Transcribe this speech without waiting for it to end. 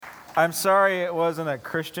I'm sorry it wasn't a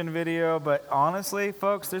Christian video, but honestly,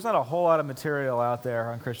 folks, there's not a whole lot of material out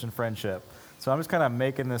there on Christian friendship. So I'm just kind of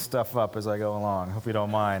making this stuff up as I go along. Hope you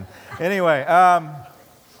don't mind. Anyway,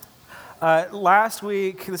 last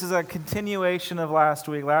week, this is a continuation of last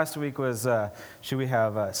week. Last week was, should we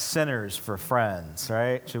have sinners for friends,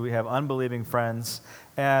 right? Should we have unbelieving friends?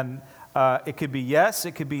 And it could be yes,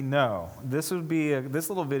 it could be no. This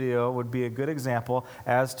little video would be a good example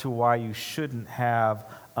as to why you shouldn't have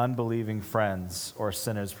unbelieving friends or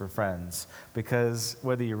sinners for friends. Because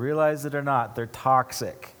whether you realize it or not, they're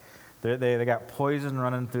toxic. They got poison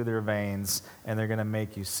running through their veins, and they're going to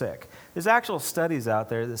make you sick. There's actual studies out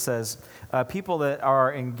there that says people that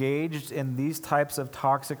are engaged in these types of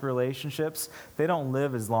toxic relationships, they don't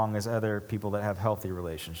live as long as other people that have healthy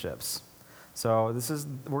relationships. So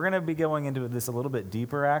we're going to be going into this a little bit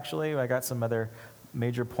deeper, actually. I got some other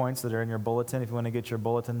major points that are in your bulletin if you want to get your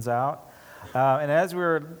bulletins out. And as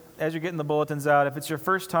you're getting the bulletins out, if it's your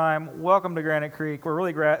first time, welcome to Granite Creek. We're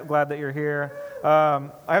really glad that you're here. I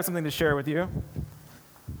have something to share with you.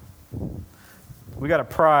 We got a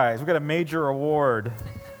prize. We got a major award.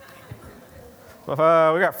 We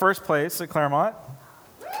got first place at Claremont.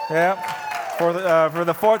 Yeah, for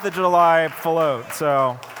the 4th of July float.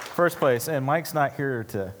 So first place, and Mike's not here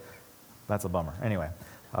to. That's a bummer. Anyway,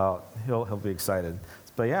 he'll be excited.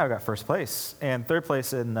 But yeah, I got first place and third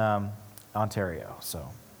place in Ontario. So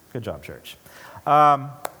good job, church. Other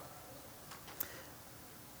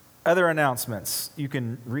announcements. You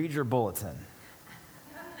can read your bulletin.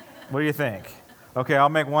 What do you think? Okay, I'll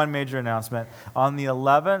make one major announcement. On the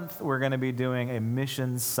 11th, we're going to be doing a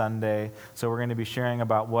Missions Sunday. So we're going to be sharing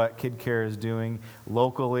about what Kid Care is doing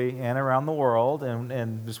locally and around the world.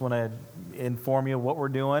 And just want to inform you of what we're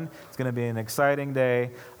doing. It's going to be an exciting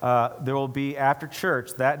day. There will be, after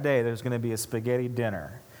church that day, there's going to be a spaghetti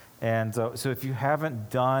dinner. And so if you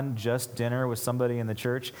haven't done just dinner with somebody in the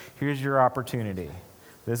church, here's your opportunity.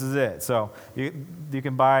 This is it. So you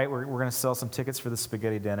can buy, we're going to sell some tickets for the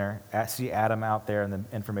spaghetti dinner. See Adam out there in the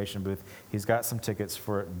information booth. He's got some tickets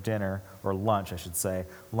for dinner, or lunch, I should say.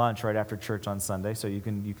 Lunch right after church on Sunday, so you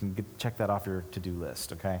can check that off your to-do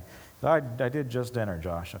list, okay? So I did just dinner,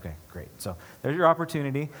 Josh. Okay, great. So there's your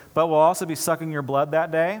opportunity. But we'll also be sucking your blood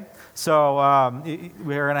that day. So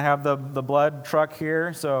we're going to have the blood truck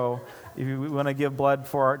here. So if you want to give blood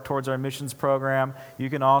towards our missions program,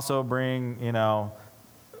 you can also bring,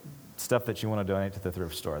 stuff that you want to donate to the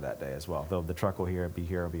thrift store that day as well. Though the truck will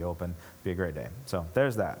be open. Be a great day. So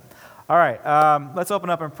there's that. All right, let's open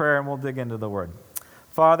up in prayer and we'll dig into the Word.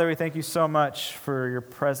 Father, we thank you so much for your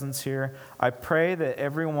presence here. I pray that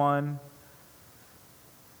everyone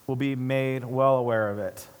will be made well aware of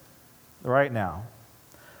it right now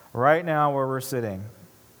where we're sitting,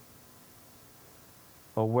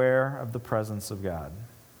 aware of the presence of God,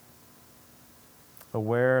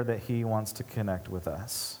 aware that He wants to connect with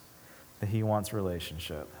us, that He wants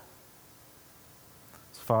relationship.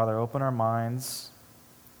 So, Father, open our minds,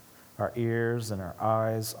 our ears and our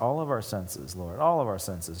eyes, all of our senses, Lord, all of our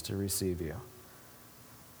senses to receive you.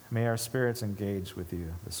 May our spirits engage with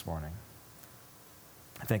you this morning.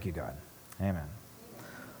 Thank you, God. Amen.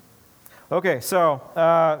 Okay, so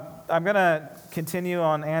I'm going to continue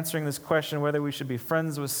on answering this question, whether we should be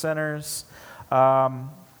friends with sinners.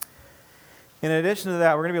 In addition to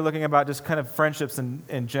that, we're going to be looking about just kind of friendships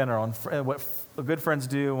in general, and what good friends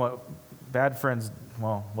do, what bad friends,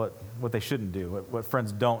 what they shouldn't do, what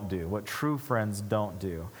friends don't do, what true friends don't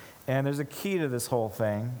do. And there's a key to this whole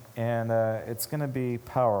thing, and it's going to be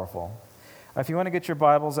powerful. If you want to get your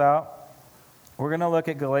Bibles out, we're going to look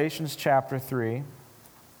at Galatians chapter 3,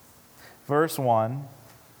 verse 1.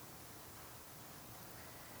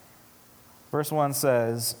 Verse 1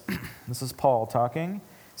 says, this is Paul talking,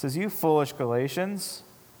 it says, "You foolish Galatians,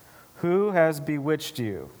 who has bewitched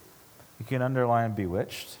you?" You can underline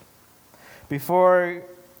bewitched. "Before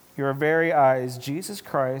your very eyes, Jesus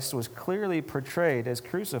Christ was clearly portrayed as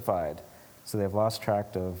crucified." So they've lost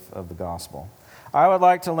track of the gospel. "I would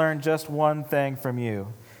like to learn just one thing from you.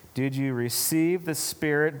 Did you receive the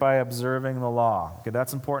Spirit by observing the law?" Okay,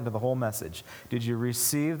 that's important to the whole message. Did you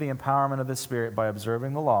receive the empowerment of the Spirit by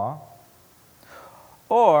observing the law?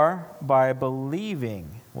 Or by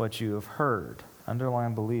believing what you have heard?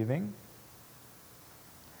 Underline believing.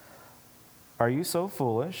 "Are you so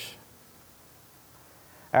foolish?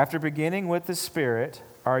 After beginning with the Spirit,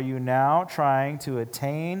 are you now trying to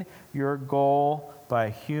attain your goal by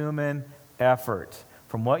human effort?"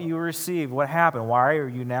 From what you received, what happened? Why are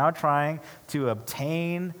you now trying to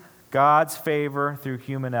obtain God's favor through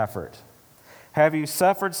human effort? "Have you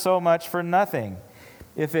suffered so much for nothing?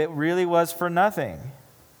 If it really was for nothing,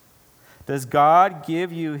 Does God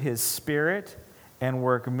give you his Spirit and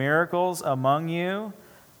work miracles among you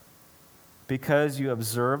because you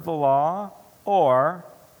observe the law or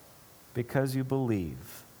because you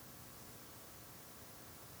believe?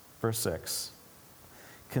 Verse 6.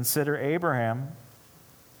 Consider Abraham.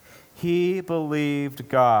 He believed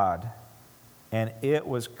God, and it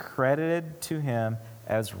was credited to him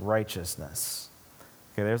as righteousness.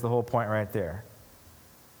 Okay, there's the whole point right there.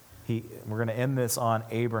 We're going to end this on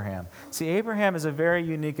Abraham. See, Abraham is a very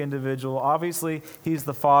unique individual. Obviously, he's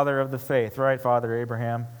the father of the faith, right? Father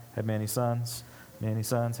Abraham had many sons. Many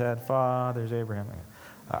sons had fathers. Abraham.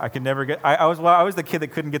 I could never get. I was the kid that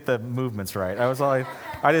couldn't get the movements right.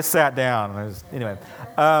 I just sat down. Anyway.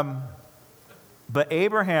 But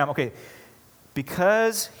Abraham, okay,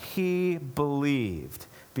 because he believed,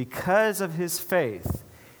 because of his faith,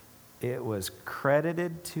 it was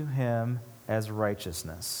credited to him as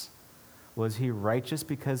righteousness. Was he righteous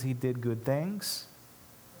because he did good things?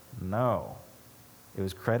 No. It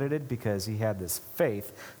was credited because he had this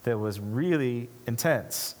faith that was really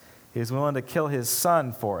intense. He was willing to kill his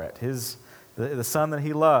son for it, the son that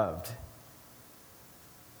he loved.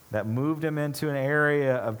 That moved him into an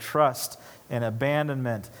area of trust and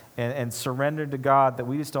abandonment and surrender to God that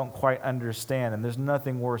we just don't quite understand. And there's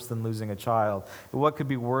nothing worse than losing a child. What could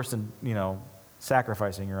be worse than,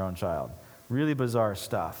 sacrificing your own child? Really bizarre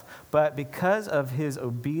stuff. But because of his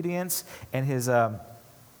obedience and his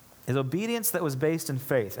obedience that was based in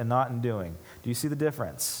faith and not in doing, do you see the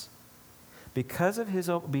difference? Because of his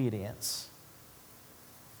obedience,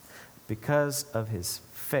 because of his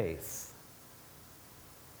faith,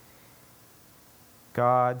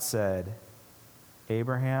 God said,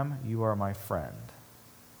 Abraham, you are my friend.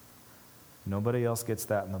 Nobody else gets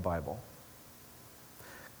that in the Bible.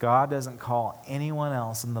 God doesn't call anyone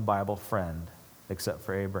else in the Bible friend except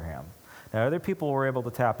for Abraham. Now, other people were able to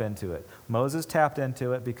tap into it. Moses tapped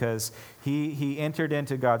into it because he entered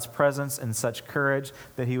into God's presence in such courage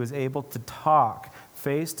that he was able to talk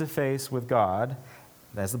face to face with God,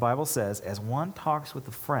 as the Bible says, as one talks with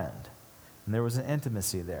a friend. And there was an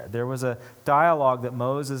intimacy there. There was a dialogue that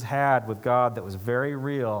Moses had with God that was very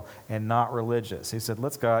real and not religious. He said,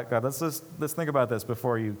 let's think about this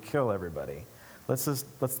before you kill everybody. Let's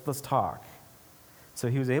talk. So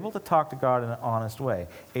he was able to talk to God in an honest way.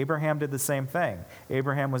 Abraham did the same thing.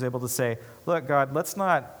 Abraham was able to say, look, God, let's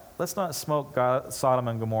not smoke Sodom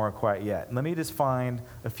and Gomorrah quite yet. Let me just find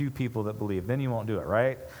a few people that believe. Then you won't do it,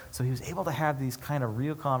 right? So he was able to have these kind of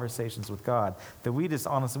real conversations with God that we just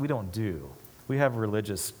honestly, we don't do. We have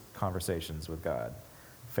religious conversations with God,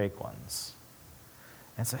 fake ones.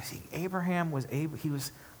 And so see, Abraham was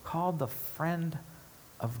called the friend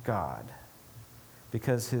of God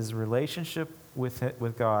because his relationship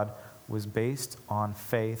with God was based on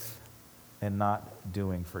faith and not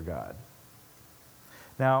doing for God.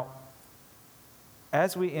 Now,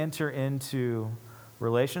 as we enter into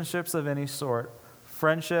relationships of any sort,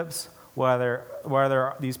 friendships, whether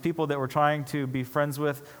these people that we're trying to be friends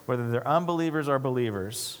with, whether they're unbelievers or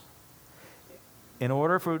believers, in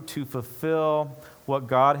order to fulfill what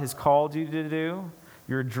God has called you to do,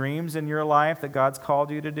 your dreams in your life that God's called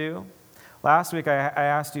you to do. Last week, I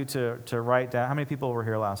asked you to write down. How many people were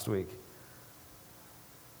here last week?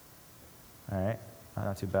 All right,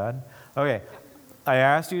 not too bad. Okay, I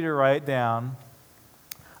asked you to write down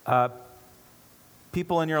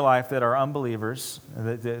people in your life that are unbelievers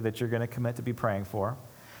that you're going to commit to be praying for.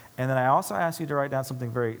 And then I also asked you to write down something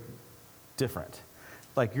very different,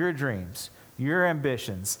 like your dreams, your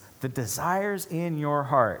ambitions, the desires in your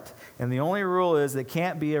heart. And the only rule is it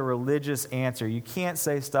can't be a religious answer. You can't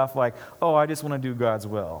say stuff like, "Oh, I just want to do God's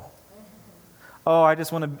will." "Oh, I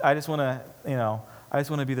just want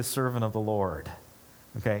to be the servant of the Lord."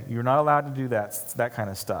 Okay, you're not allowed to do that kind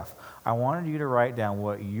of stuff. I wanted you to write down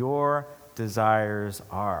what your desires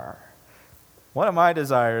are. One of my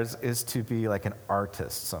desires is to be like an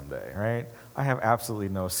artist someday, right? I have absolutely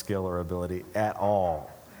no skill or ability at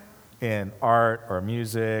all in art or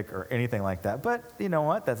music or anything like that. But you know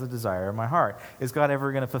what? That's a desire in my heart. Is God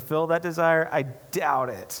ever going to fulfill that desire? I doubt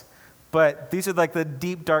it. But these are like the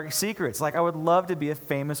deep, dark secrets. Like, I would love to be a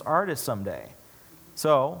famous artist someday.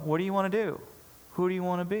 So, what do you want to do? Who do you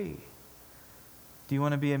want to be? Do you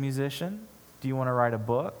want to be a musician? Do you want to write a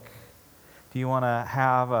book? Do you want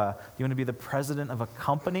to be the president of a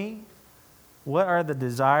company? What are the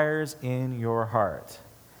desires in your heart?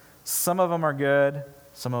 Some of them are good,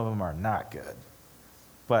 some of them are not good.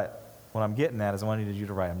 But what I'm getting at is I wanted you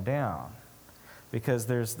to write them down. Because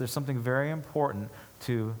there's something very important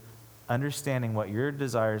to understanding what your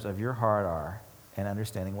desires of your heart are and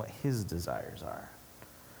understanding what his desires are.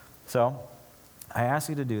 So, I ask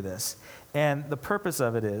you to do this. And the purpose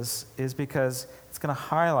of it is because it's going to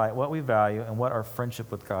highlight what we value and what our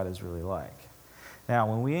friendship with God is really like. Now,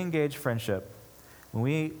 when we engage friendship, when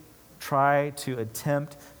we try to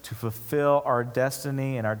attempt to fulfill our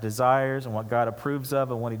destiny and our desires and what God approves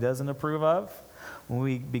of and what he doesn't approve of, when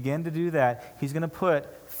we begin to do that, he's going to put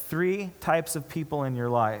 3 types of people in your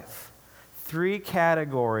life, 3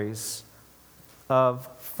 categories of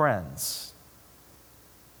friends.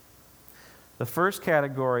 The first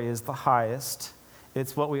category is the highest.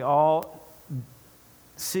 It's what we all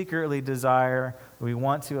secretly desire, we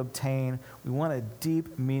want to obtain. We want a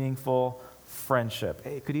deep, meaningful friendship.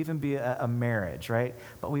 It could even be a marriage, right?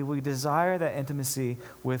 But we desire that intimacy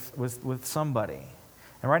with somebody.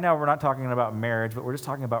 And right now we're not talking about marriage, but we're just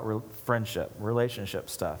talking about friendship, relationship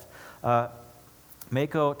stuff.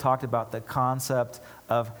 Mako talked about the concept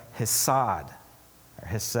of hesed, or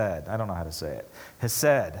hesed. I don't know how to say it.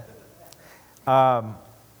 Hesed.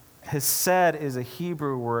 Hesed is a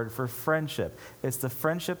Hebrew word for friendship. It's the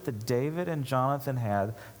friendship that David and Jonathan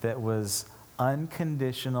had that was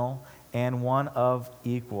unconditional and one of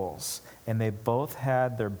equals. And they both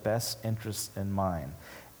had their best interests in mind,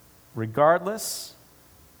 regardless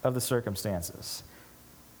of the circumstances.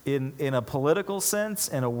 In a political sense,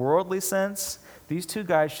 in a worldly sense, these 2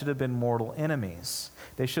 guys should have been mortal enemies.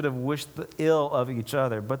 They should have wished the ill of each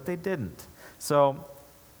other, but they didn't. So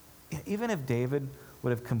even if David would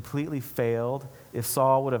have completely failed, if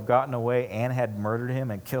Saul would have gotten away and had murdered him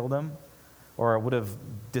and killed him, or would have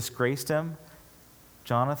disgraced him,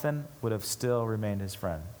 Jonathan would have still remained his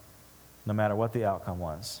friend, no matter what the outcome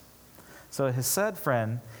was. So a hesed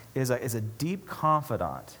friend is a deep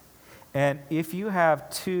confidant. And if you have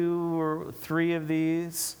 2 or 3 of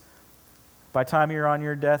these, by the time you're on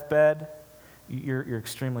your deathbed, you're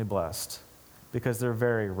extremely blessed because they're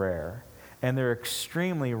very rare. And they're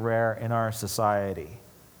extremely rare in our society.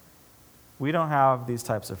 We don't have these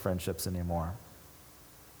types of friendships anymore.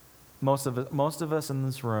 Most of us in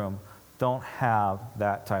this room don't have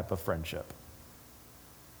that type of friendship.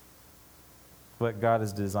 But God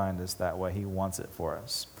has designed us that way. He wants it for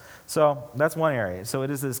us. So that's one area. So it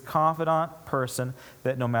is this confidant person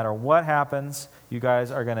that no matter what happens, you guys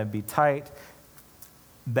are going to be tight.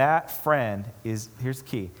 That friend is, here's the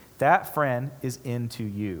key, that friend is into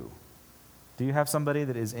you. Do you have somebody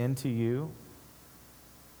that is into you?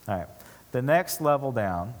 All right. The next level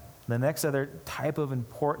down, the next other type of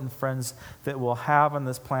important friends that we'll have on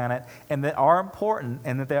this planet and that are important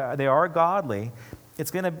and that they are godly,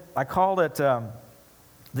 I called it the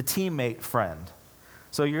teammate friend.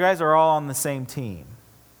 So you guys are all on the same team.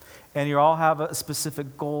 And you all have a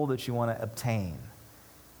specific goal that you want to obtain.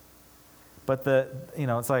 But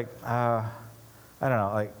it's like, I don't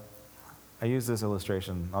know, like, I use this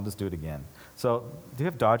illustration. I'll just do it again. So, do you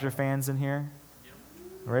have Dodger fans in here?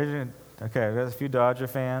 Yep. Okay, we've got a few Dodger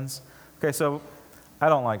fans. Okay, so I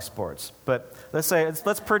don't like sports, but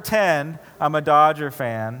let's pretend I'm a Dodger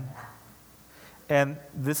fan, and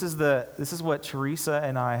this is what Teresa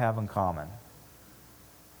and I have in common.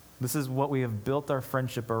 This is what we have built our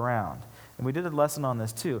friendship around, and we did a lesson on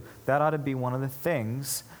this too. That ought to be one of the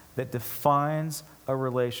things that defines a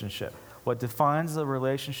relationship. What defines a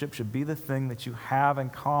relationship should be the thing that you have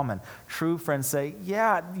in common. True friends say,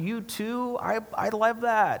 yeah, you too, I love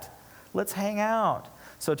that. Let's hang out.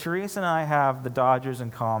 So Teresa and I have the Dodgers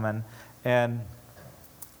in common, and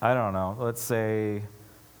I don't know, let's say,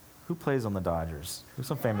 who plays on the Dodgers? Who's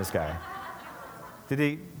some famous guy? Did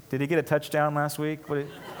he get a touchdown last week?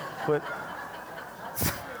 What?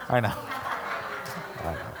 I know.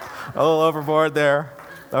 A little overboard there.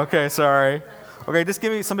 Okay, sorry. Okay, just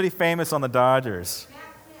give me somebody famous on the Dodgers.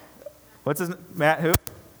 What's his name? Matt who?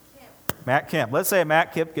 Kemp. Matt Kemp. Let's say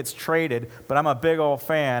Matt Kemp gets traded, but I'm a big old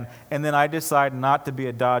fan, and then I decide not to be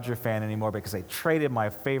a Dodger fan anymore because they traded my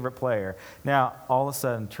favorite player. Now, all of a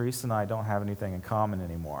sudden, Teresa and I don't have anything in common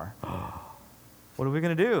anymore. What are we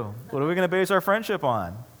going to do? What are we going to base our friendship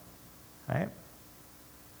on? Right?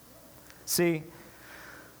 See,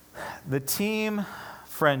 the team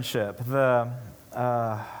friendship,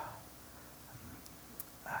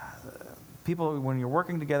 people, when you're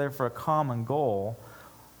working together for a common goal,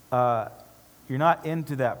 you're not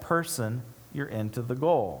into that person, you're into the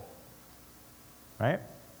goal. Right?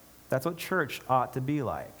 That's what church ought to be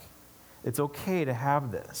like. It's okay to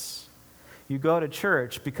have this. You go to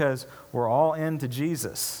church because we're all into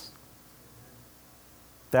Jesus.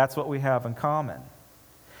 That's what we have in common.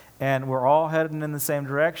 And we're all heading in the same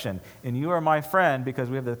direction. And you are my friend because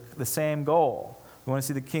we have the same goal. We want to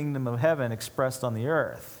see the kingdom of heaven expressed on the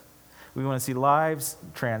earth. We want to see lives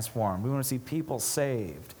transformed. We want to see people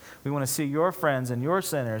saved. We want to see your friends and your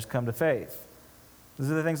sinners come to faith. These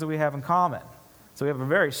are the things that we have in common. So we have a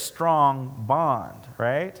very strong bond,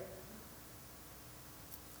 right?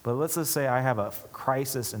 But let's just say I have a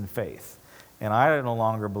crisis in faith, and I no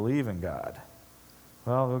longer believe in God.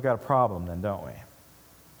 Well, we've got a problem then, don't we?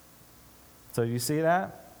 So you see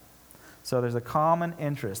that? So there's a common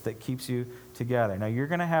interest that keeps you together. Now, you're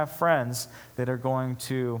going to have friends that are going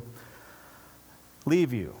to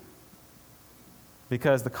leave you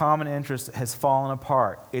because the common interest has fallen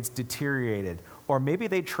apart. It's deteriorated. Or maybe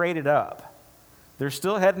they traded up. They're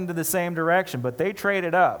still heading to the same direction, but they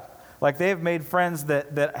traded up. Like they've made friends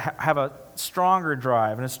that have a stronger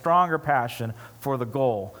drive and a stronger passion for the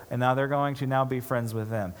goal, and now they're going to now be friends with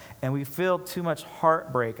them. And we feel too much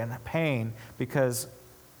heartbreak and pain because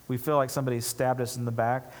we feel like somebody stabbed us in the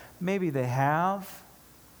back. Maybe they have,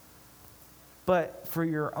 but for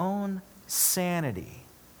your own sanity,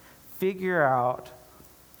 figure out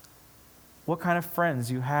what kind of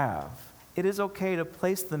friends you have. It is okay to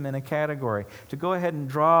place them in a category, to go ahead and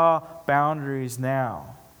draw boundaries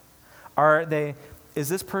now. Is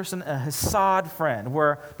this person a Hassad friend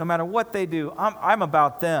where no matter what they do, I'm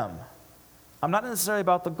about them? I'm not necessarily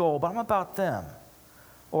about the goal, but I'm about them.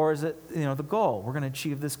 Or is it, the goal? We're going to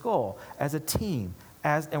achieve this goal as a team,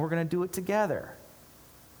 and we're going to do it together.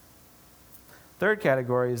 Third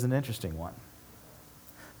category is an interesting one.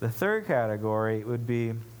 The third category would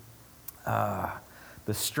be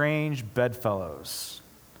the strange bedfellows.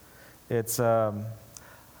 I'm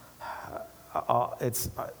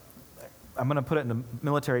going to put it in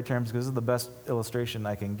military terms because this is the best illustration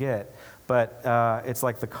I can get, but it's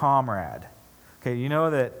like the comrade. Okay, you know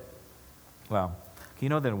that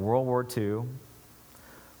in World War II,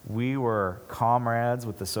 we were comrades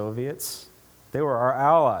with the Soviets. They were our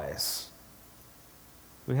allies.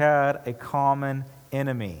 We had a common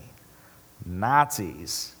enemy.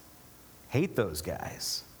 Nazis. Hate those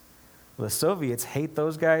guys. The Soviets hate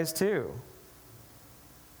those guys too.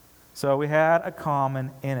 So we had a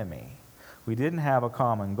common enemy. We didn't have a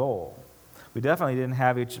common goal. We definitely didn't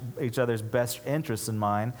have each other's best interests in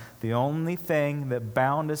mind. The only thing that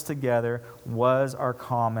bound us together was our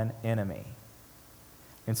common enemy.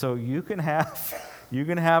 And so you can have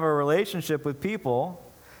a relationship with people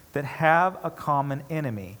that have a common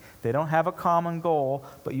enemy. They don't have a common goal,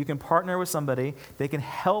 but you can partner with somebody. They can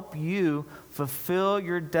help you fulfill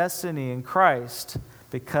your destiny in Christ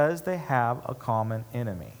because they have a common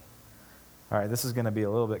enemy. All right, this is going to be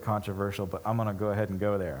a little bit controversial, but I'm going to go ahead and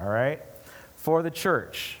go there, all right? For the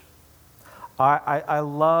church, I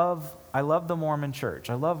love the Mormon church.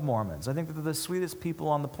 I love Mormons. I think that they're the sweetest people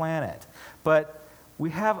on the planet. But we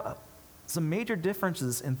have some major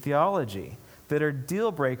differences in theology that are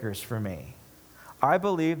deal breakers for me. I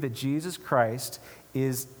believe that Jesus Christ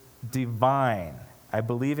is divine. I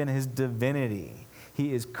believe in his divinity.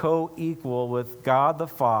 He is co-equal with God the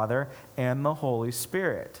Father and the Holy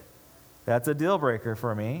Spirit. That's a deal breaker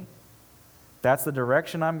for me. That's the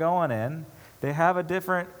direction I'm going in. They have a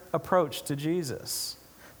different approach to Jesus.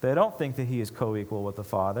 They don't think that he is co-equal with the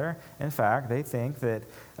Father. In fact, they think that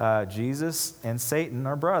Jesus and Satan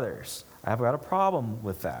are brothers. I've got a problem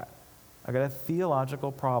with that. I've got a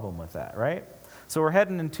theological problem with that, right? So we're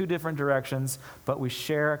heading in two different directions, but we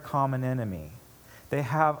share a common enemy. They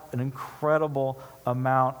have an incredible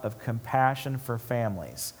amount of compassion for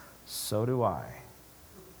families. So do I.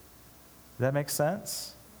 Does that make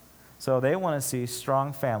sense? So they want to see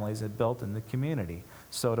strong families built in the community.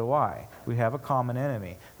 So do I. We have a common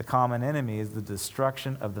enemy. The common enemy is the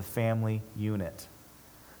destruction of the family unit.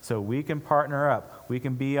 So we can partner up. We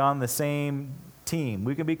can be on the same team.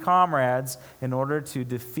 We can be comrades in order to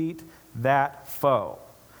defeat that foe.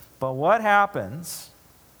 But what happens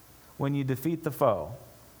when you defeat the foe?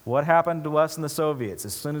 What happened to us and the Soviets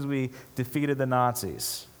as soon as we defeated the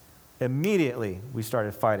Nazis? Immediately, we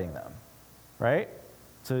started fighting them. Right?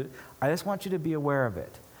 So I just want you to be aware of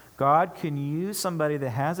it. God can use somebody that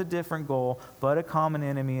has a different goal but a common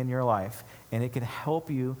enemy in your life, and it can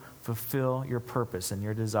help you fulfill your purpose and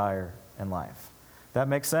your desire in life. That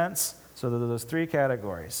makes sense? So there are those three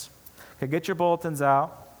categories. Okay, get your bulletins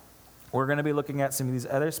out. We're going to be looking at some of these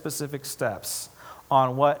other specific steps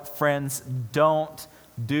on what friends don't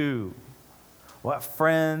do. What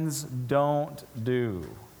friends don't do.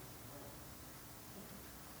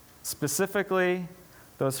 Specifically,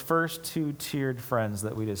 those first two tiered friends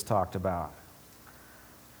that we just talked about.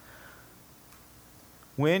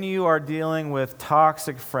 When you are dealing with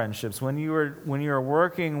toxic friendships, when you are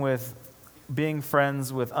working with being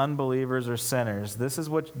friends with unbelievers or sinners, this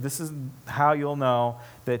is how you'll know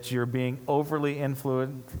that you're being overly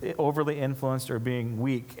influenced or being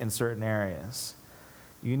weak in certain areas.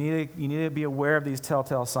 You need to be aware of these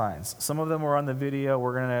telltale signs. Some of them were on the video.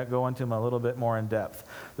 We're going to go into them a little bit more in depth.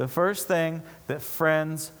 The first thing that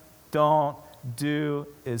friends don't do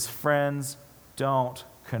is friends don't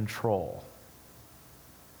control.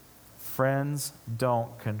 Friends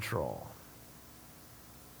don't control.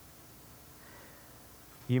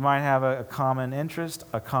 You might have a common interest,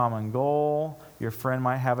 a common goal. Your friend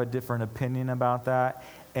might have a different opinion about that.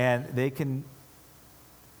 And they can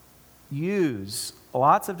use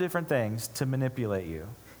lots of different things to manipulate you.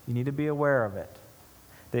 You need to be aware of it.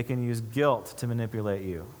 They can use guilt to manipulate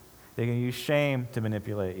you. They can use shame to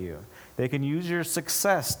manipulate you. They can use your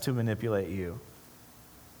success to manipulate you.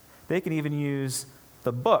 They can even use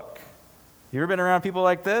the book. You ever been around people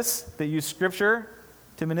like this that use Scripture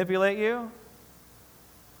to manipulate you?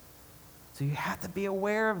 So you have to be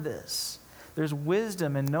aware of this. There's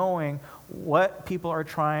wisdom in knowing what people are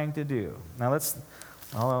trying to do. Now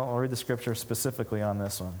I'll read the Scripture specifically on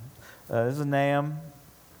this one. This is Nahum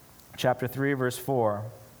chapter 3, verse 4.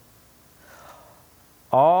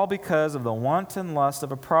 All because of the wanton lust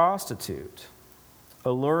of a prostitute,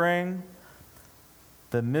 alluring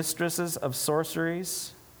the mistresses of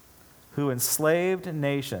sorceries, who enslaved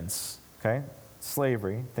nations. Okay,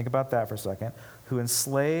 slavery. Think about that for a second. Who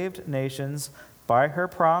enslaved nations by her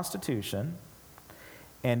prostitution,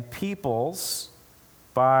 and peoples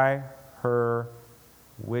by her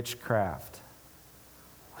witchcraft.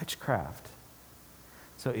 Witchcraft.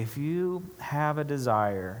 So if you have a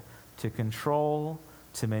desire to control,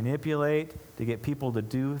 to manipulate, to get people to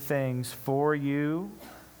do things for you,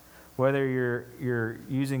 whether you're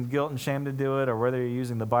using guilt and shame to do it or whether you're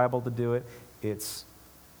using the Bible to do it, it's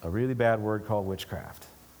a really bad word called witchcraft.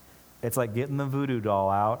 It's like getting the voodoo doll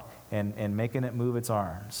out and making it move its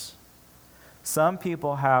arms. Some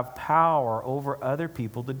people have power over other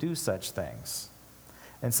people to do such things.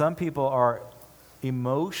 And some people are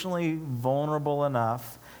emotionally vulnerable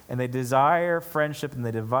enough, and they desire friendship and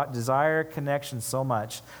they desire connection so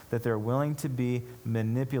much that they're willing to be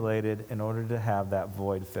manipulated in order to have that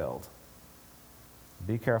void filled.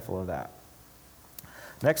 Be careful of that.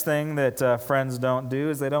 Next thing that friends don't do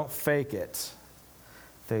is they don't fake it.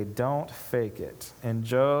 They don't fake it. In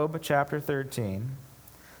Job chapter 13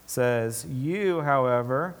 says, "You,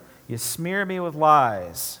 however, you smear me with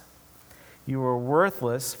lies. You are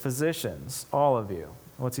worthless physicians, all of you."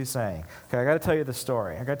 What's he saying? Okay, I got to tell you the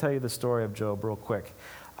story. I got to tell you the story of Job real quick.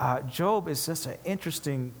 Job is just an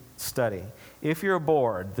interesting study. If you're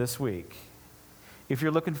bored this week, if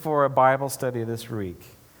you're looking for a Bible study this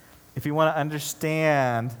week, if you want to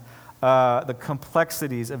understand the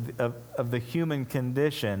complexities of the human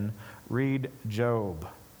condition, read Job.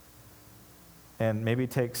 And maybe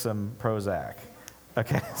take some Prozac.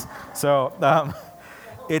 Okay, so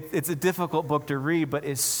it's a difficult book to read, but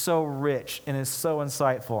it's so rich and it's so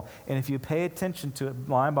insightful. And if you pay attention to it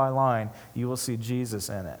line by line, you will see Jesus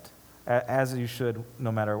in it, as you should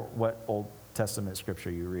no matter what Old Testament scripture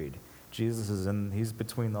you read. Jesus he's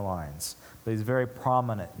between the lines, but he's very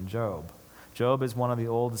prominent in Job. Job is one of the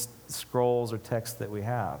oldest scrolls or texts that we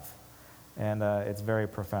have, and it's very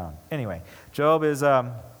profound. Anyway, Job is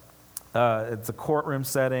it's a courtroom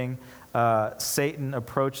setting. Satan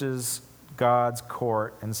approaches God's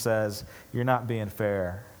court and says, "You're not being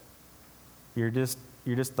fair. You're just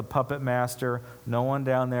the puppet master. No one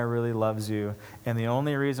down there really loves you, and the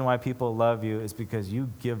only reason why people love you is because you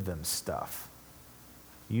give them stuff.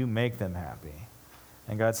 You make them happy."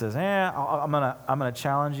 And God says, I'm gonna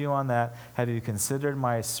challenge you on that. Have you considered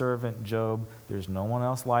my servant Job? There's no one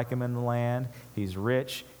else like him in the land. He's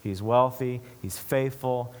rich, he's wealthy, he's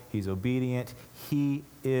faithful, he's obedient, he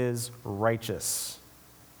is righteous.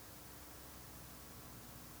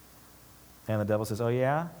 And the devil says, "Oh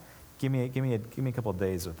yeah? Give me a couple of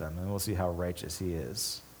days with him, and we'll see how righteous he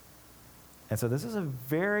is." And so this is a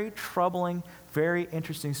very troubling, very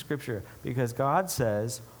interesting scripture, because God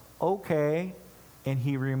says, okay, and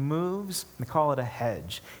he removes, they call it a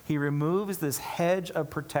hedge. He removes this hedge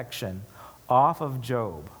of protection off of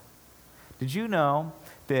Job. Did you know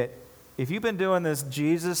that if you've been doing this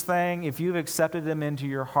Jesus thing, if you've accepted him into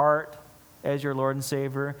your heart as your Lord and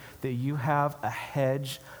Savior, that you have a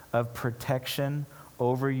hedge of protection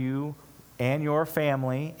over you and your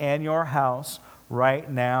family and your house right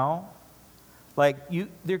now? Like,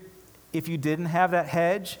 if you didn't have that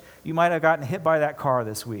hedge, you might have gotten hit by that car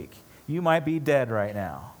this week. You might be dead right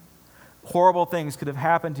now. Horrible things could have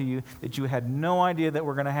happened to you that you had no idea that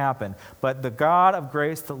were going to happen. But the God of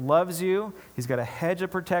grace that loves you, he's got a hedge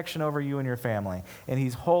of protection over you and your family. And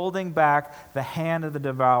he's holding back the hand of the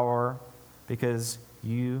devourer because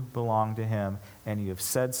you belong to him. And you have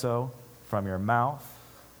said so from your mouth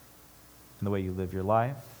in the way you live your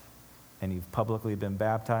life, and you've publicly been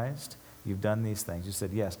baptized. You've done these things. You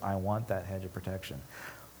said, yes, I want that hedge of protection.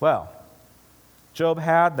 Well, Job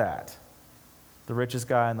had that. The richest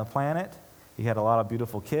guy on the planet. He had a lot of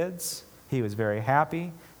beautiful kids. He was very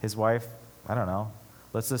happy. His wife, I don't know,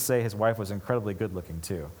 let's just say his wife was incredibly good looking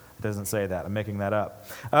too. It doesn't say that. I'm making that up.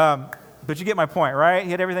 But you get my point, right?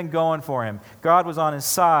 He had everything going for him. God was on his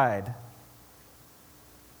side.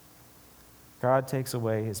 God takes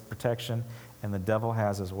away his protection, and the devil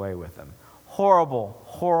has his way with him. Horrible,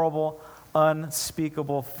 horrible,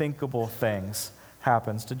 unspeakable, thinkable things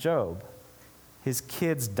happens to Job. His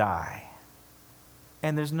kids die.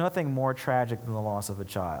 And there's nothing more tragic than the loss of a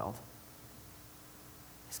child.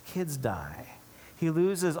 His kids die. He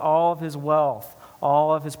loses all of his wealth,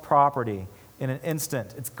 all of his property in an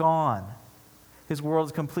instant. It's gone. His world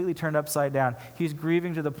is completely turned upside down. He's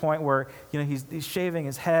grieving to the point where, he's shaving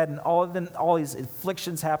his head, and all these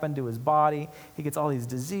afflictions happen to his body. He gets all these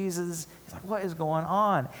diseases. He's like, what is going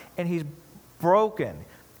on? And he's broken,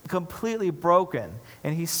 completely broken.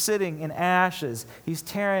 And he's sitting in ashes. He's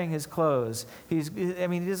tearing his clothes. He's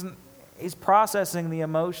processing the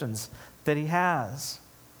emotions that he has.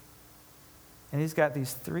 And he's got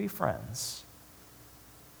these three friends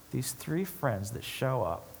that show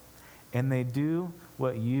up. And they do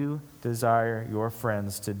what you desire your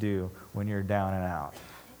friends to do when you're down and out.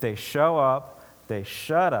 They show up, they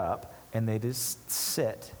shut up, and they just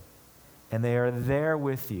sit. And they are there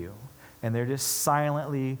with you. And they're just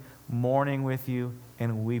silently mourning with you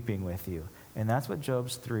and weeping with you. And that's what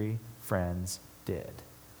Job's three friends did.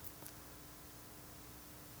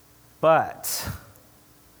 But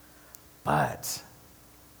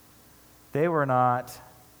they were not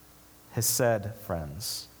Hesed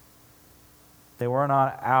friends. They were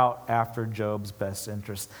not out after Job's best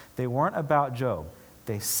interest. They weren't about Job.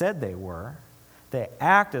 They said they were. They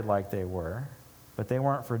acted like they were, but they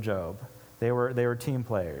weren't for Job. They were team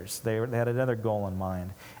players. They had another goal in mind.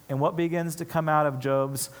 And what begins to come out of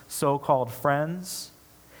Job's so-called friends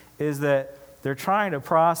is that they're trying to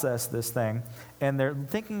process this thing, and they're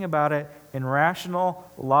thinking about it in rational,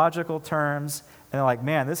 logical terms, and they're like,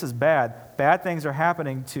 man, this is bad. Bad things are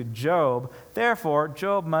happening to Job. Therefore,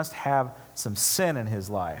 Job must have some sin in his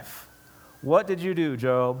life. What did you do,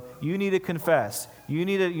 Job? You need to confess. You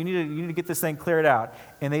need to get this thing cleared out.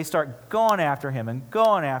 And they start going after him and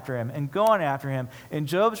going after him and going after him. And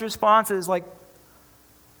Job's response is like,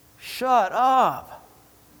 shut up.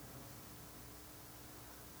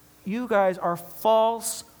 You guys are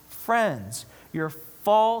false friends. You're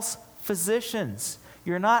false physicians.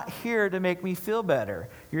 You're not here to make me feel better.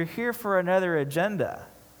 You're here for another agenda.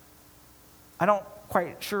 I don't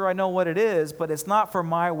quite sure I know what it is, but it's not for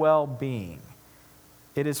my well-being.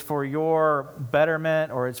 It is for your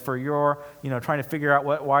betterment, or it's for your, trying to figure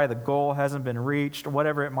out why the goal hasn't been reached, or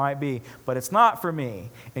whatever it might be. But it's not for me,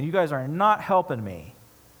 and you guys are not helping me.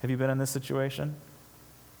 Have you been in this situation?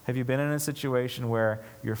 Have you been in a situation where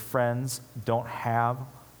your friends don't have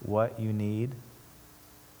what you need?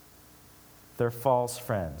 They're false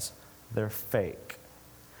friends. They're fake.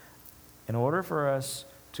 In order for us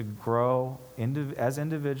to grow as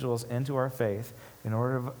individuals into our faith, in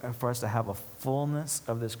order for us to have a fullness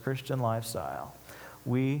of this Christian lifestyle,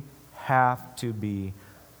 we have to be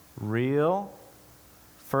real,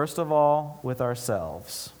 first of all, with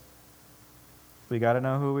ourselves. We got to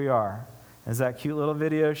know who we are. As that cute little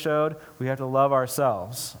video showed, we have to love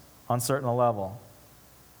ourselves on a certain level.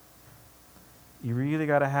 You really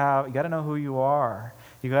got to know who you are.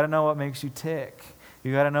 You got to know what makes you tick.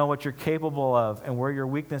 You got to know what you're capable of and where your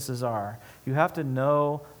weaknesses are. You have to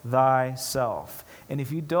know thyself. And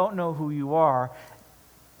if you don't know who you are,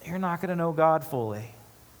 you're not going to know God fully.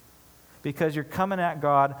 Because you're coming at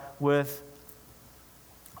God with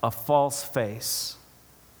a false face.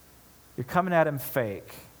 You're coming at him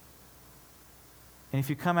fake. And if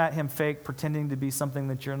you come at him fake, pretending to be something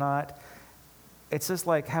that you're not, it's just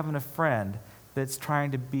like having a friend that's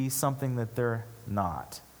trying to be something that they're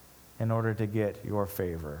not in order to get your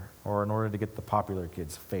favor, or in order to get the popular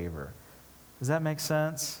kids' favor. Does that make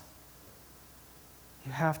sense?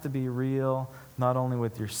 You have to be real, not only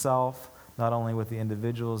with yourself, not only with the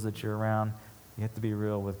individuals that you're around, you have to be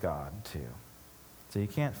real with God too. So you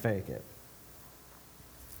can't fake it.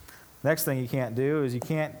 Next thing you can't do is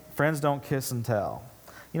friends don't kiss and tell.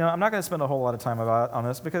 I'm not going to spend a whole lot of time on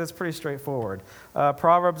this because it's pretty straightforward.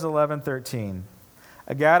 Proverbs 11:13.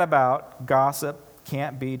 A gadabout, gossip,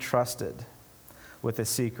 can't be trusted with a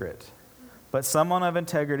secret, but someone of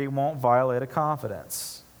integrity won't violate a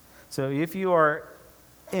confidence. So if you are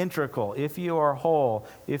integral, if you are whole,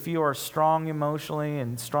 if you are strong emotionally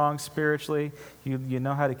and strong spiritually, you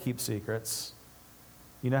know how to keep secrets.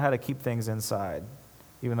 You know how to keep things inside,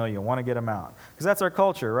 even though you want to get them out. Because that's our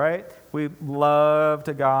culture, right? We love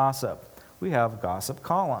to gossip. We have gossip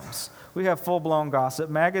columns. We have full-blown gossip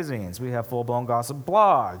magazines. We have full-blown gossip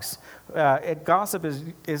blogs. Gossip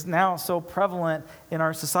is now so prevalent in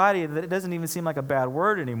our society that it doesn't even seem like a bad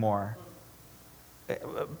word anymore.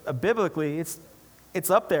 Biblically, it's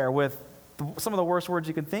up there with some of the worst words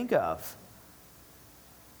you can think of.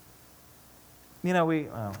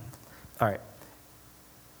 All right.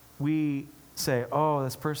 We say, oh,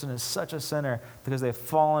 this person is such a sinner because they've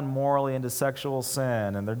fallen morally into sexual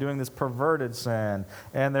sin, and they're doing this perverted sin,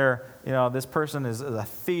 and this person is a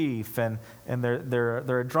thief, and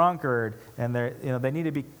they're a drunkard, and they need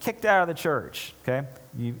to be kicked out of the church. Okay,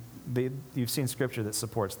 you've seen scripture that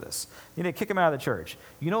supports this. You need to kick them out of the church.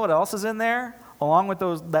 You know what else is in there, along with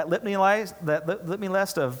that litany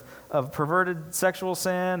list of perverted sexual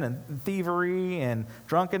sin and thievery and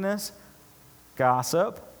drunkenness?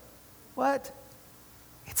 Gossip. What?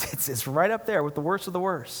 It's right up there with the worst of the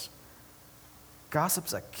worst.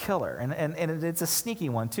 Gossip's a killer, and it's a sneaky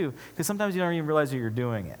one too, because sometimes you don't even realize that you're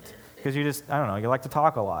doing it, because you just, you like to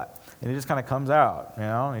talk a lot, and it just kind of comes out,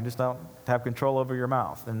 you just don't have control over your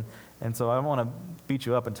mouth, and so I don't want to beat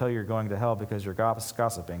you up and tell you you're going to hell because you're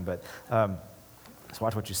gossiping, but just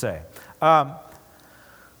watch what you say.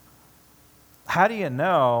 How do you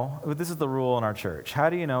know, this is the rule in our church, how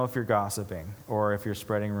do you know if you're gossiping or if you're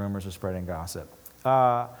spreading rumors or spreading gossip?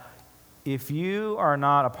 If you are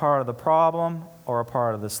not a part of the problem or a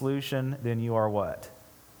part of the solution, then you are what?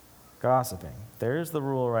 Gossiping. There's the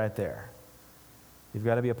rule right there. You've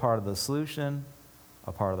got to be a part of the solution,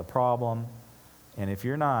 a part of the problem, and if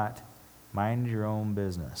you're not, mind your own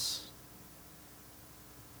business.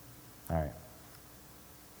 All right.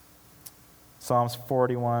 Psalms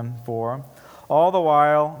 41:4. All the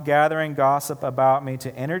while gathering gossip about me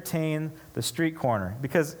to entertain the street corner.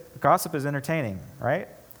 Because gossip is entertaining, right?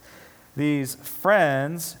 These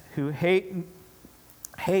friends who hate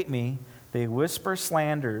me, they whisper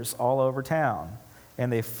slanders all over town. And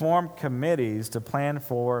they form committees to plan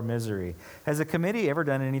for misery. Has a committee ever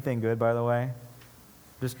done anything good, by the way?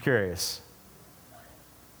 Just curious.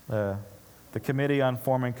 The Committee on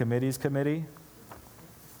Forming Committees committee?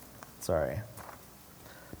 Sorry.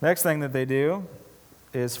 Next thing that they do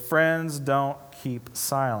is friends don't keep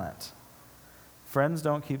silent. Friends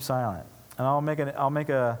don't keep silent. And I'll make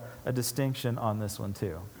a distinction on this one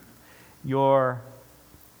too. Your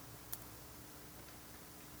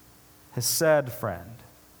Hesed friend,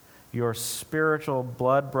 your spiritual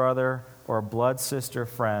blood brother or blood sister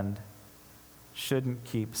friend shouldn't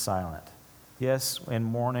keep silent. Yes, in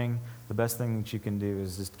mourning, the best thing that you can do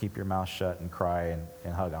is just keep your mouth shut and cry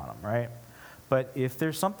and hug on them, right? But if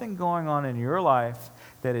there's something going on in your life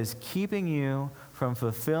that is keeping you from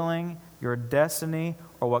fulfilling your destiny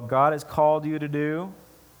or what God has called you to do,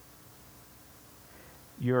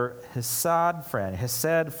 your Hesed friend, has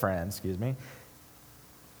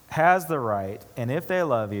the right, and if they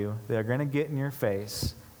love you, they're going to get in your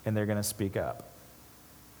face and they're going to speak up.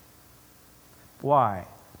 Why?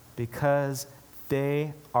 Because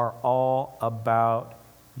they are all about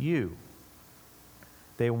you.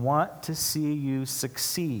 They want to see you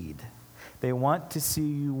succeed. They want to see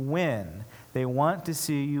you win. They want to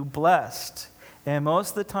see you blessed. And most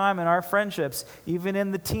of the time in our friendships, even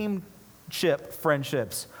in the teamship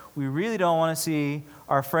friendships, we really don't want to see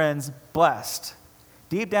our friends blessed.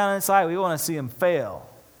 Deep down inside, we want to see them fail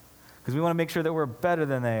because we want to make sure that we're better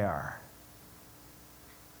than they are.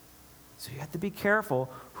 So you have to be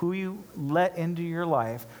careful who you let into your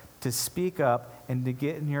life to speak up and to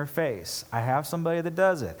get in your face. I have somebody that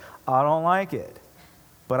does it. I don't like it.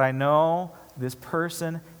 But I know this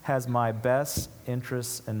person has my best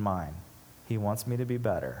interests in mind. He wants me to be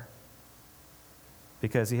better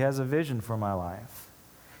because he has a vision for my life.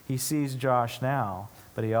 He sees Josh now,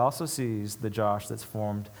 but he also sees the Josh that's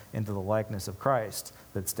formed into the likeness of Christ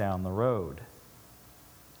that's down the road.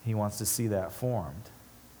 He wants to see that formed.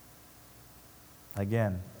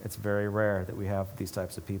 Again, it's very rare that we have these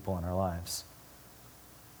types of people in our lives.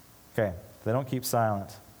 Okay, they don't keep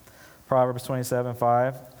silent. Proverbs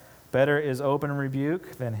 27:5. Better is open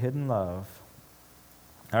rebuke than hidden love.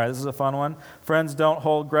 All right, this is a fun one. Friends don't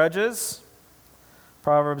hold grudges.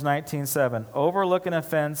 Proverbs 19:7. Overlook an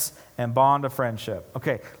offense and bond a friendship.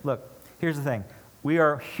 Okay, look, here's the thing. We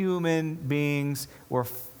are human beings. We're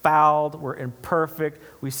fouled. We're imperfect.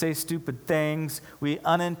 We say stupid things. We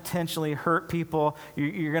unintentionally hurt people.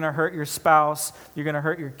 You're going to hurt your spouse. You're going to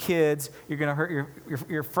hurt your kids. You're going to hurt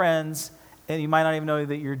your friends. and you might not even know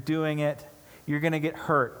that you're doing it. You're going to get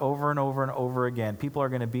hurt over and over and over again. People are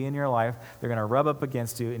going to be in your life. They're going to rub up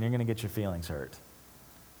against you, and you're going to get your feelings hurt.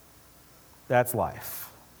 That's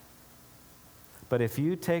life. But if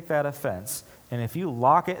you take that offense, and if you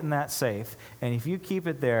lock it in that safe, and if you keep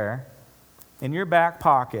it there in your back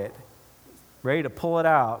pocket, ready to pull it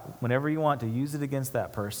out whenever you want to use it against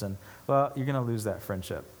that person, well, you're going to lose that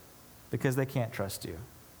friendship because they can't trust you.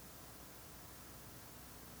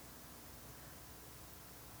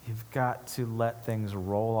 You've got to let things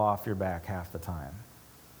roll off your back half the time.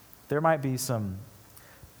 There might be some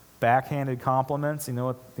backhanded compliments. You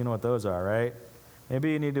know what those are, right?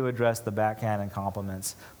 Maybe you need to address the backhanded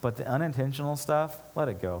compliments. But the unintentional stuff, let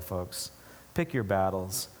it go, folks. Pick your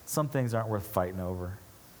battles. Some things aren't worth fighting over.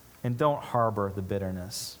 And don't harbor the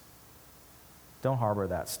bitterness. Don't harbor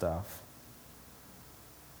that stuff.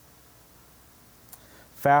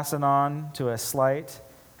 Fasten on to a slight,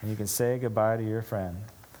 and you can say goodbye to your friend.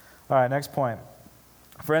 All right, next point.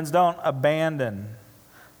 Friends, don't abandon.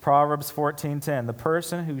 Proverbs 14:10. The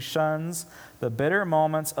person who shuns the bitter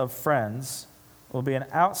moments of friends will be an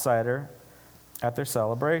outsider at their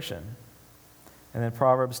celebration. And then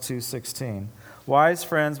Proverbs 2:16. Wise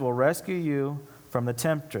friends will rescue you from the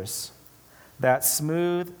temptress, that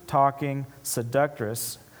smooth-talking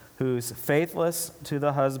seductress who's faithless to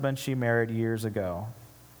the husband she married years ago.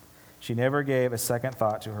 She never gave a second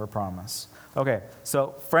thought to her promise. Okay,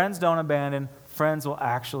 so friends don't abandon. Friends will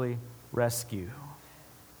actually rescue.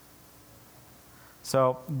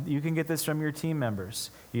 So you can get this from your team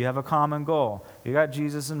members. You have a common goal. You got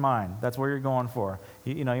Jesus in mind. That's where you're going for.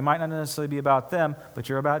 You might not necessarily be about them, but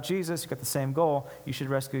you're about Jesus. You got the same goal. You should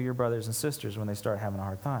rescue your brothers and sisters when they start having a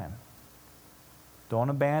hard time. Don't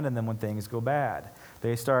abandon them when things go bad.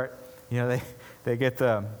 They start, they get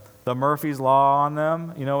the Murphy's Law on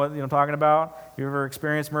them. You know what I'm talking about? You ever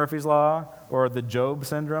experienced Murphy's Law or the Job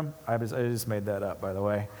syndrome? I just made that up, by the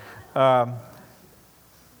way.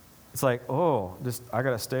 It's like, I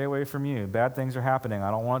got to stay away from you. Bad things are happening. I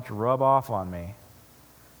don't want it to rub off on me.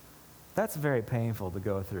 That's very painful to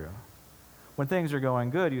go through. When things are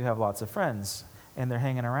going good, you have lots of friends, and they're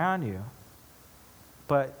hanging around you.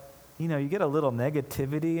 But, you get a little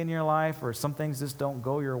negativity in your life, or some things just don't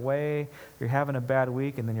go your way. You're having a bad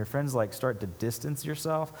week, and then your friends start to distance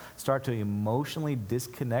yourself, start to emotionally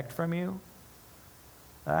disconnect from you.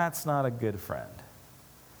 That's not a good friend.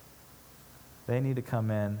 They need to come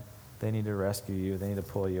in. They need to rescue you. They need to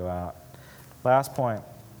pull you out. Last point.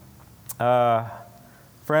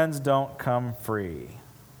 Friends don't come free.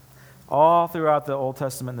 All throughout the Old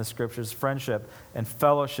Testament and the Scriptures, friendship and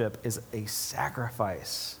fellowship is a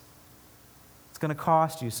sacrifice. It's going to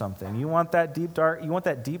cost you something. You want that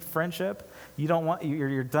deep friendship?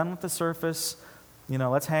 You're done with the surface.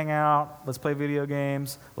 Let's hang out, let's play video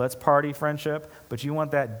games, let's party friendship, but you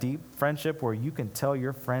want that deep friendship where you can tell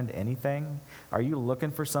your friend anything? Are you looking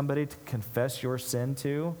for somebody to confess your sin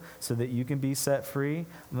to so that you can be set free?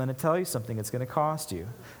 I'm going to tell you something it's going to cost you.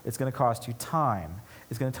 It's going to cost you time.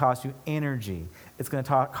 It's going to cost you energy. It's going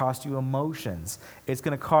to cost you emotions. It's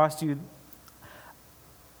going to cost you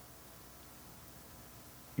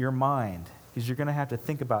your mind, because you're going to have to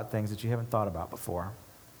think about things that you haven't thought about before.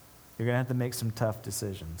 You're going to have to make some tough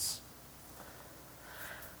decisions.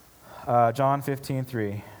 John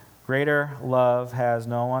 15:3. Greater love has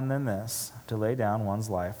no one than this, to lay down one's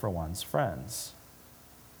life for one's friends.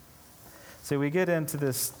 So we get into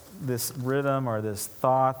this rhythm or this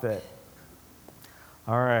thought that,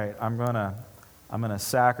 all right, I'm gonna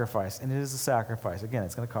sacrifice. And it is a sacrifice. Again,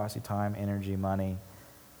 it's going to cost you time, energy, money,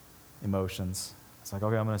 emotions. It's like,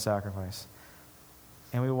 okay, I'm going to sacrifice.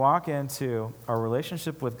 And we walk into our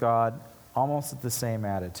relationship with God almost with the same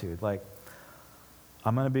attitude. Like,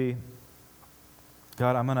 I'm going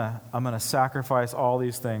to sacrifice all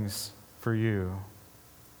these things for you.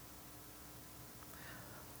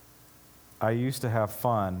 I used to have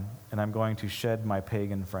fun, and I'm going to shed my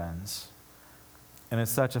pagan friends. And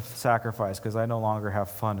it's such a sacrifice because I no longer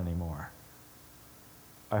have fun anymore.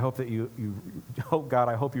 I hope that God,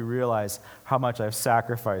 I hope you realize how much I've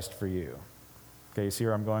sacrificed for you. Okay, you see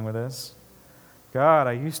where I'm going with this? God,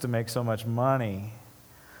 I used to make so much money,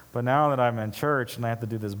 but now that I'm in church and I have to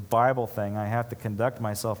do this Bible thing, I have to conduct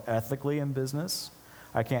myself ethically in business.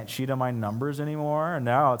 I can't cheat on my numbers anymore, and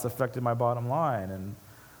now it's affected my bottom line. And,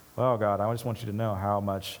 well, God, I just want you to know how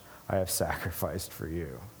much I have sacrificed for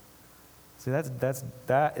you. See,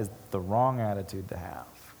 that is the wrong attitude to have.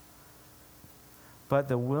 But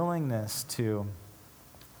the willingness to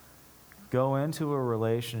go into a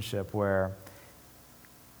relationship where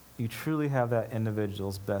you truly have that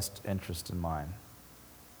individual's best interest in mind.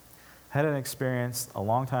 had an experience a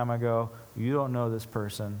long time ago. You don't know this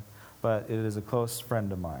person, but it is a close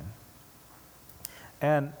friend of mine.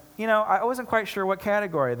 And, I wasn't quite sure what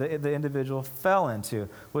category the individual fell into.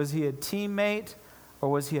 Was he a teammate or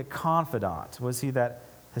was he a confidant? Was he that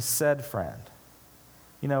Hesed friend?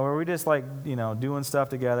 Where we just doing stuff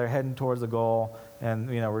together, heading towards the goal, and,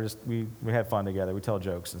 we had fun together. We tell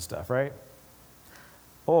jokes and stuff, right?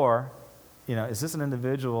 Or, is this an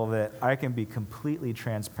individual that I can be completely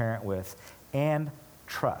transparent with and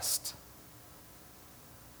trust?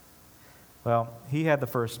 Well, he had the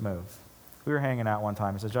first move. We were hanging out one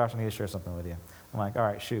time. He said, Josh, I need to share something with you. I'm like, all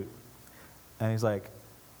right, shoot. And he's like,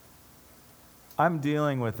 I'm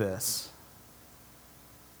dealing with this.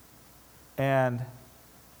 And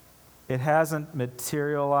it hasn't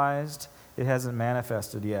materialized. It hasn't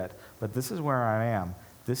manifested yet. But this is where I am.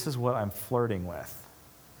 This is what I'm flirting with.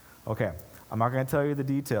 Okay, I'm not going to tell you the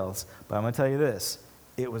details, but I'm going to tell you this.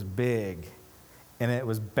 It was big, and it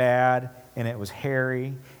was bad, and it was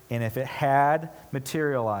hairy. And if it had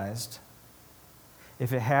materialized,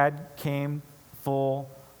 if it had came full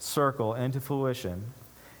circle into fruition,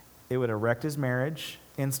 it would have wrecked his marriage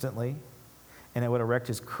instantly, and it would have wrecked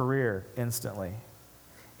his career instantly.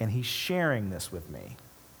 And he's sharing this with me.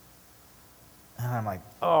 And I'm like,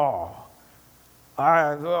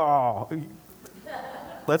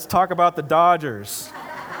 let's talk about the Dodgers.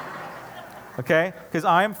 Okay? Because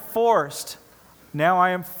I am forced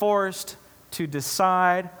to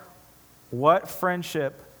decide what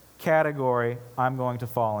friendship category I'm going to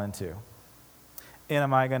fall into. And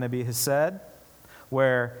am I going to be Hesed,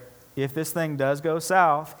 where if this thing does go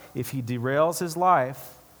south, if he derails his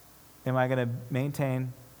life, am I going to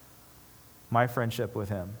maintain my friendship with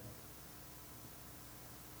him?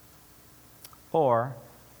 Or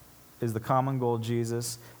is the common goal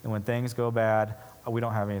Jesus, and when things go bad, we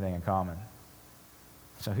don't have anything in common?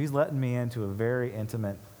 So he's letting me into a very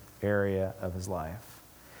intimate area of his life.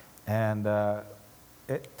 And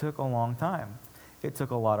it took a long time. It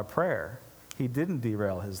took a lot of prayer. He didn't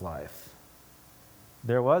derail his life.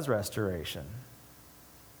 There was restoration.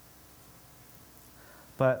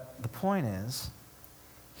 But the point is,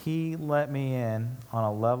 he let me in on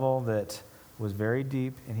a level that was very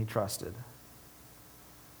deep, and he trusted.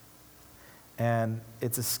 And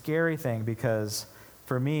it's a scary thing because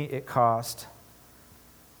for me, it cost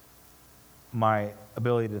my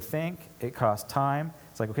ability to think. It cost time.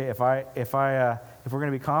 It's like, okay, if we're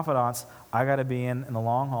going to be confidants, I got to be in the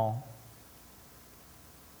long haul.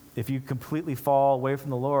 If you completely fall away from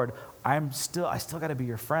the Lord, I still got to be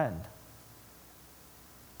your friend.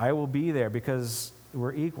 I will be there because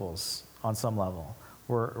we're equals on some level.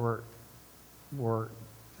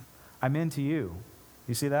 I'm into you.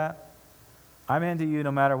 You see that? I'm into you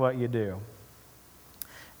no matter what you do.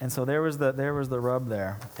 And so there was the rub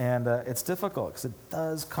there. And it's difficult because it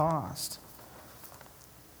does cost.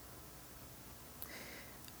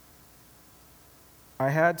 I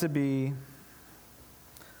had to be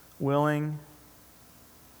willing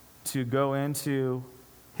to go into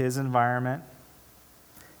his environment.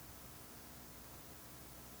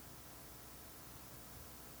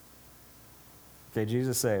 Okay,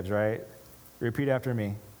 Jesus saves, right? Repeat after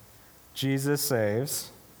me. Jesus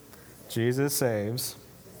saves. Jesus saves.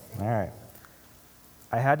 All right.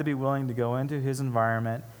 I had to be willing to go into his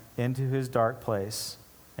environment, into his dark place,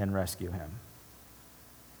 and rescue him.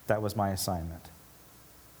 That was my assignment.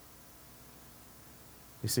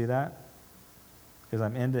 You see that? Because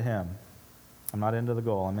I'm into him. I'm not into the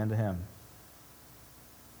goal. I'm into him.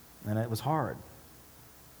 And it was hard.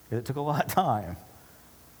 It took a lot of time.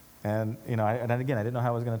 And, and again, I didn't know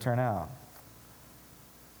how it was going to turn out.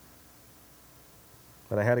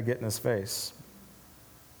 But I had to get in his face.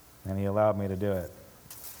 And he allowed me to do it.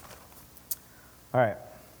 All right.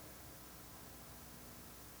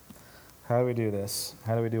 How do we do this?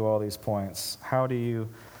 How do we do all these points? How do you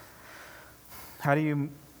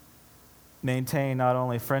maintain not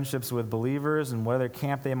only friendships with believers and whatever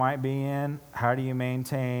camp they might be in? How do you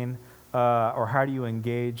maintain or how do you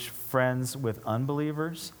engage friends with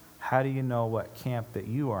unbelievers? How do you know what camp that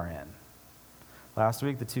you are in? Last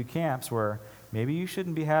week, the two camps were maybe you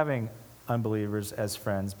shouldn't be having unbelievers as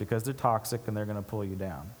friends because they're toxic and they're going to pull you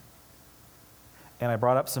down. And I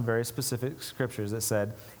brought up some very specific scriptures that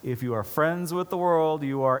said, if you are friends with the world,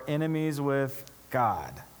 you are enemies with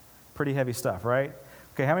God. Pretty heavy stuff, right?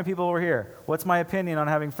 Okay, how many people were here? What's my opinion on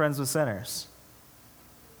having friends with sinners?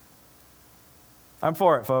 I'm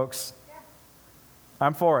for it, folks.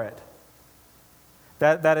 I'm for it.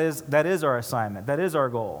 That is our assignment. That is our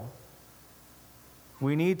goal.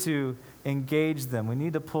 We need to engage them. We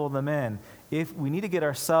need to pull them in. if we need to get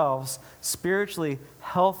ourselves spiritually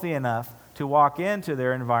healthy enough to walk into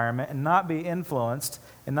their environment and not be influenced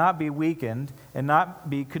and not be weakened and not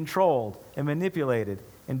be controlled and manipulated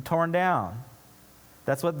and torn down.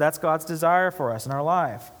 That's God's desire for us in our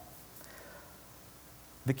life.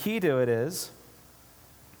 The key to it is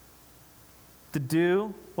to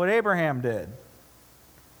do what Abraham did.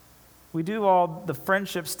 We do all the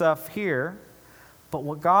friendship stuff here, but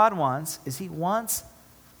what God wants is He wants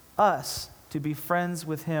us to be friends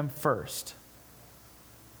with Him first.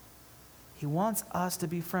 He wants us to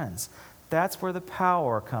be friends. That's where the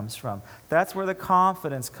power comes from. That's where the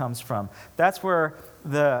confidence comes from. That's where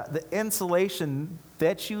the insulation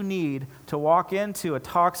that you need to walk into a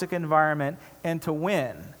toxic environment and to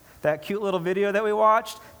win. That cute little video that we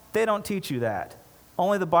watched, they don't teach you that.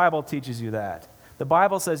 Only the Bible teaches you that. The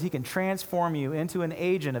Bible says He can transform you into an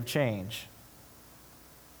agent of change.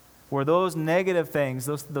 Where those negative things,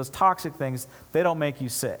 those toxic things, they don't make you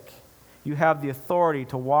sick. You have the authority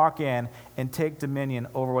to walk in and take dominion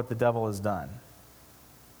over what the devil has done.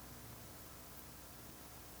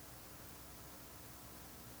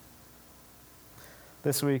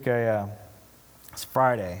 This week, it's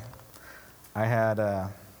Friday, I had,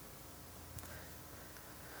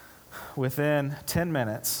 within 10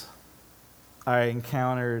 minutes, I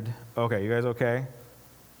encountered, okay, you guys okay?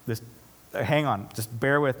 Hang on, just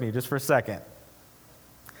bear with me just for a second.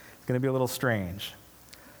 It's going to be a little strange.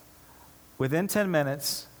 Within 10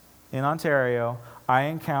 minutes in Ontario, I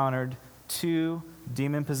encountered 2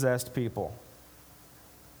 demon-possessed people.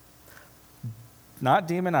 Not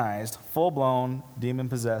demonized, full-blown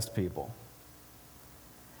demon-possessed people.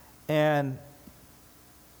 And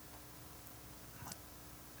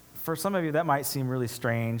for some of you, that might seem really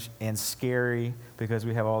strange and scary because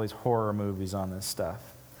we have all these horror movies on this stuff.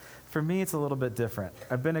 For me, it's a little bit different.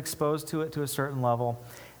 I've been exposed to it to a certain level,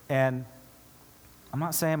 and I'm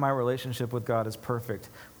not saying my relationship with God is perfect,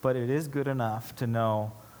 but it is good enough to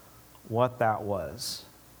know what that was.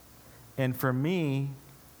 And for me,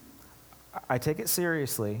 I take it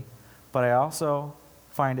seriously, but I also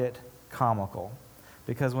find it comical.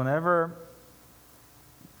 Because whenever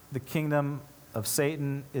the kingdom of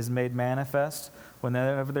Satan is made manifest,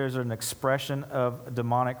 whenever there's an expression of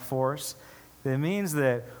demonic force, it means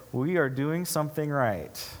that we are doing something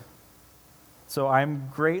right. So I'm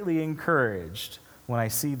greatly encouraged when I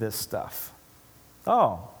see this stuff.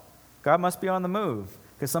 Oh, God must be on the move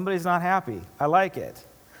because somebody's not happy. I like it.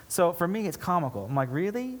 So for me, it's comical. I'm like,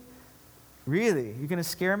 really? Really? You're going to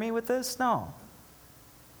scare me with this? No.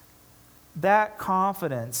 That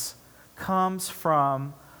confidence comes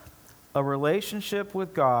from a relationship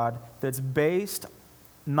with God that's based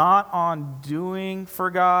not on doing for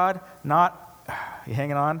God, not, you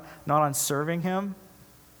hanging on, not on serving Him.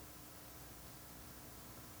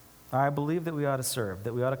 I believe that we ought to serve,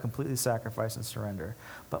 that we ought to completely sacrifice and surrender.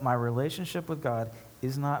 But my relationship with God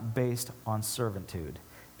is not based on servitude.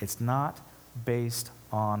 It's not based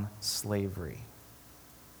on slavery.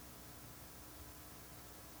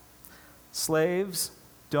 Slaves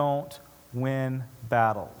don't win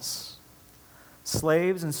battles.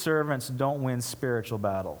 Slaves and servants don't win spiritual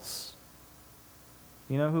battles.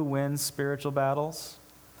 You know who wins spiritual battles?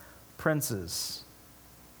 Princes,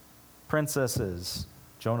 princesses.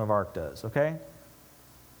 Joan of Arc does, okay?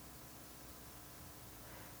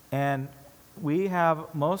 And we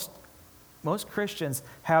have, most Christians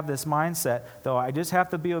have this mindset, though I just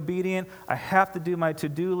have to be obedient, I have to do my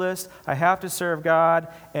to-do list, I have to serve God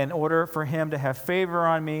in order for Him to have favor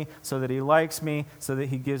on me so that He likes me, so that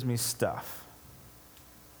He gives me stuff.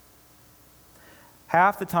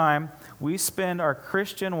 Half the time, we spend our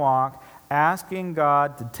Christian walk asking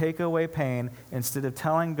God to take away pain instead of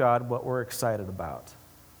telling God what we're excited about.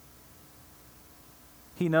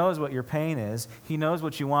 He knows what your pain is. He knows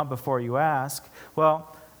what you want before you ask.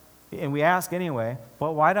 Well, and we ask anyway,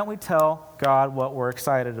 well, why don't we tell God what we're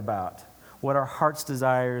excited about, what our heart's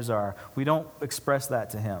desires are? We don't express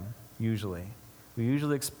that to Him, usually. We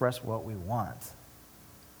usually express what we want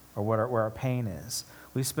or where our pain is.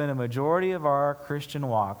 We spend a majority of our Christian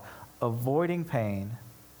walk avoiding pain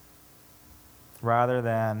rather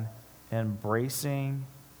than embracing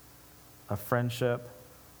a friendship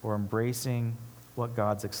or embracing what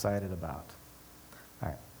God's excited about. All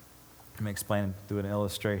right, let me explain through an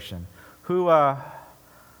illustration. How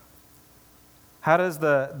does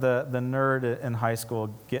the nerd in high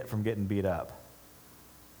school get from getting beat up?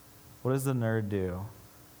 What does the nerd do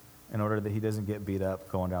in order that he doesn't get beat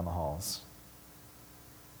up going down the halls?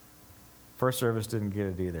 First service didn't get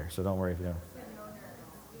it either, so don't worry if you don't.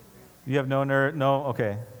 You have no nerd? No?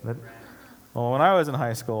 Okay. Well, when I was in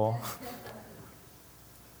high school,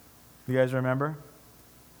 You guys remember?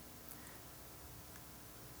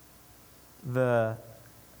 The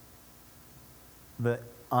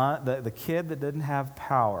kid that didn't have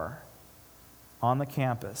power on the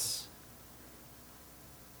campus,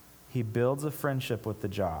 he builds a friendship with the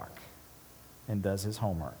jock and does his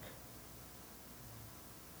homework.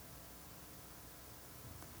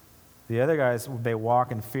 The other guys, they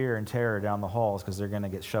walk in fear and terror down the halls because they're going to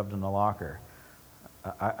get shoved in a locker.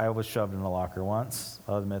 I was shoved in a locker once.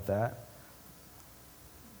 I'll admit that.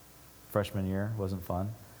 Freshman year. Wasn't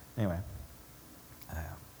fun. Anyway.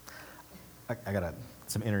 I got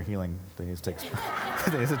some inner healing that needs to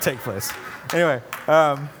take place. Anyway.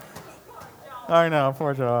 I know.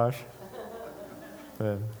 Poor Josh.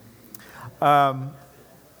 But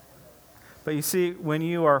you see, when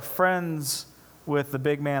you are friends with the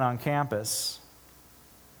big man on campus,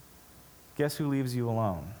 guess who leaves you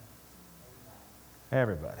alone?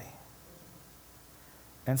 Everybody.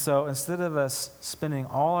 And so instead of us spending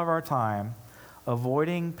all of our time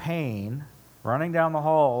avoiding pain, running down the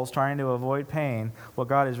halls trying to avoid pain, what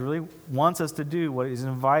God is really wants us to do, what He's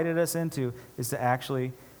invited us into, is to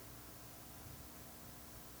actually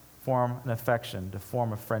form an affection, to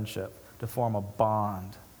form a friendship, to form a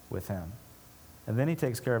bond with Him. And then He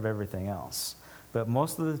takes care of everything else. But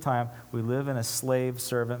most of the time, we live in a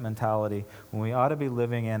slave-servant mentality when we ought to be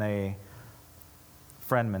living in a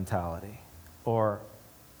friend mentality. Or,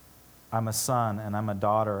 I'm a son and I'm a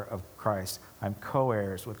daughter of Christ. I'm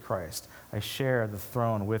co-heirs with Christ. I share the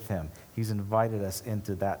throne with Him. He's invited us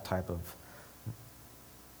into that type of,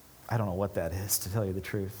 I don't know what that is, to tell you the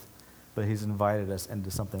truth. But He's invited us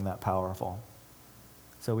into something that powerful.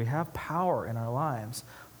 So we have power in our lives.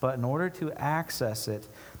 But in order to access it,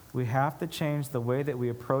 we have to change the way that we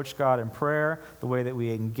approach God in prayer, the way that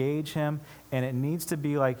we engage Him, and it needs to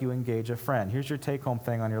be like you engage a friend. Here's your take-home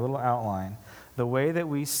thing on your little outline. The way that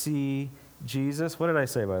we see Jesus, what did I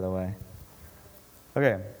say, by the way?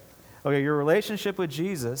 Okay, your relationship with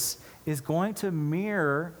Jesus is going to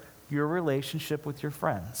mirror your relationship with your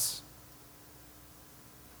friends.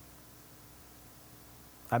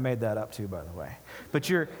 I made that up too, by the way. But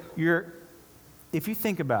if you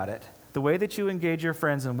think about it, the way that you engage your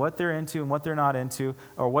friends and what they're into and what they're not into,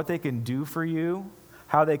 or what they can do for you,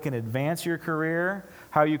 how they can advance your career,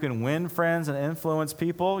 how you can win friends and influence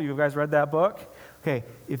people. You guys read that book? Okay,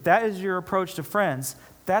 if that is your approach to friends,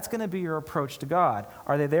 that's going to be your approach to God.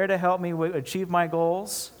 Are they there to help me achieve my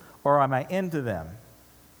goals, or am I into them?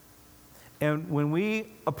 And when we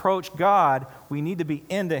approach God, we need to be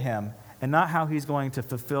into Him and not how He's going to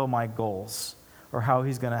fulfill my goals or how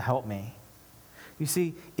He's going to help me. You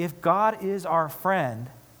see, if God is our friend,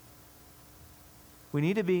 we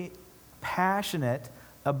need to be passionate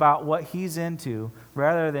about what He's into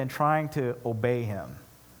rather than trying to obey Him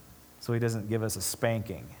so He doesn't give us a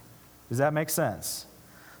spanking. Does that make sense?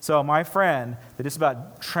 So my friend that just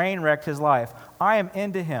about train wrecked his life, I am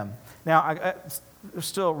into him. Now, we're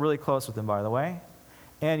still really close with him, by the way.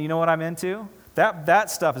 And you know what I'm into? That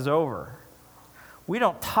stuff is over. We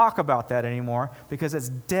don't talk about that anymore because it's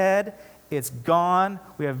dead. It's gone.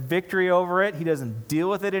 We have victory over it. He doesn't deal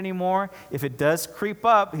with it anymore. If it does creep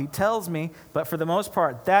up, he tells me. But for the most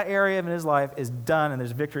part, that area of his life is done and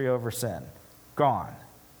there's victory over sin. Gone.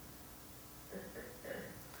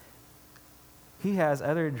 He has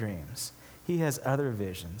other dreams. He has other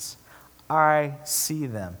visions. I see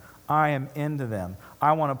them. I am into them.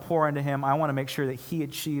 I want to pour into him. I want to make sure that he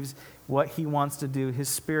achieves what he wants to do, his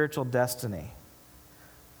spiritual destiny.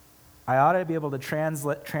 I ought to be able to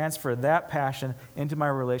transfer that passion into my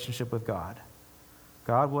relationship with God.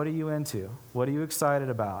 God, what are you into? What are you excited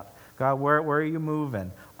about? God, where are you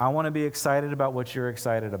moving? I want to be excited about what you're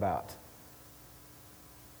excited about.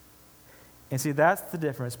 And see, that's the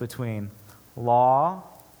difference between law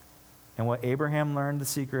and what Abraham learned the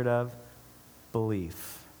secret of,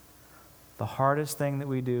 belief. The hardest thing that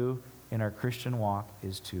we do in our Christian walk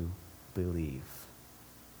is to believe,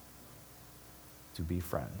 to be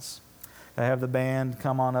friends. I have the band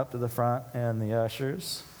come on up to the front and the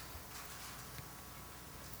ushers.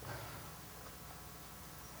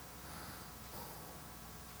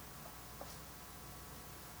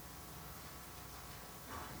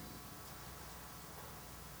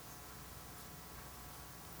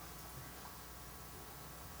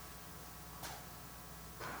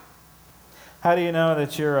 How do you know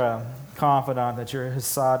that you're a confidant, that you're a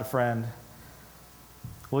Hassad friend?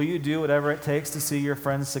 Will you do whatever it takes to see your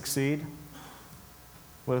friends succeed?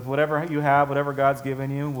 With whatever you have, whatever God's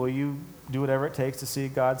given you, will you do whatever it takes to see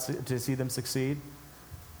them succeed?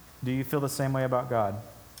 Do you feel the same way about God?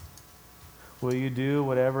 Will you do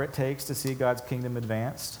whatever it takes to see God's kingdom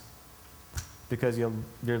advanced? because you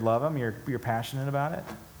love them, you're passionate about it?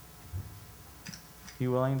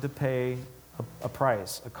 You willing to pay a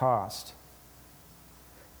price, a cost?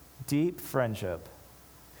 Deep friendship.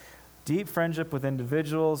 Deep friendship with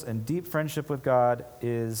individuals and deep friendship with God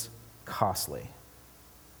is costly.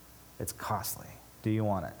 It's costly. Do you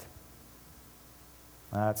want it?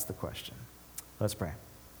 That's the question. Let's pray.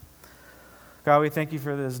 God, we thank you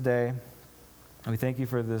for this day. We thank you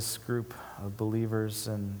for this group of believers.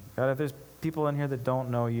 And God, if there's people in here that don't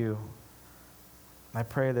know you, I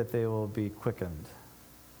pray that they will be quickened,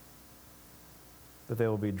 that they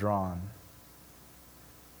will be drawn.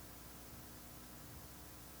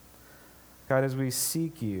 God, as we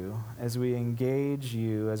seek you, as we engage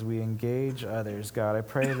you, as we engage others, God, I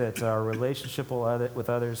pray that our relationship with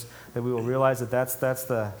others, that we will realize that that's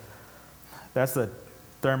the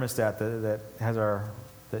thermostat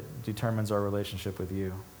that determines our relationship with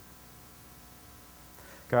you.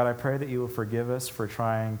 God, I pray that you will forgive us for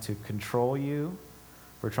trying to control you,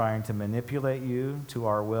 for trying to manipulate you to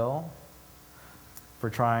our will, for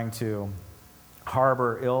trying to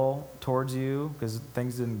harbor ill towards you because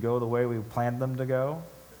things didn't go the way we planned them to go.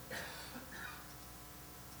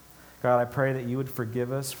 God, I pray that you would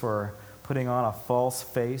forgive us for putting on a false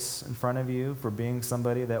face in front of you, for being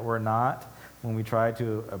somebody that we're not when we try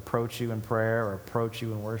to approach you in prayer or approach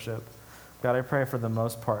you in worship. God, I pray for the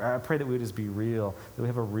most part, I pray that we just be real, that we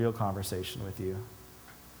have a real conversation with you,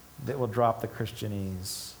 that we'll drop the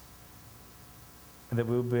Christianese, and that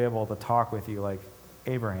we'll be able to talk with you like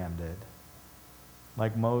Abraham did,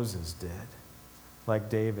 like Moses did, like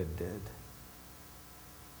David did.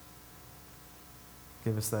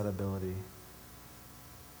 Give us that ability.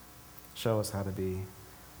 Show us how to be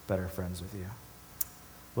better friends with you.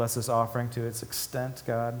 Bless this offering to its extent,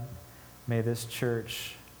 God. May this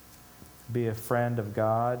church be a friend of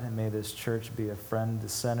God, and may this church be a friend to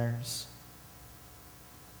sinners.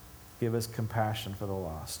 Give us compassion for the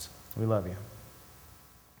lost. We love you.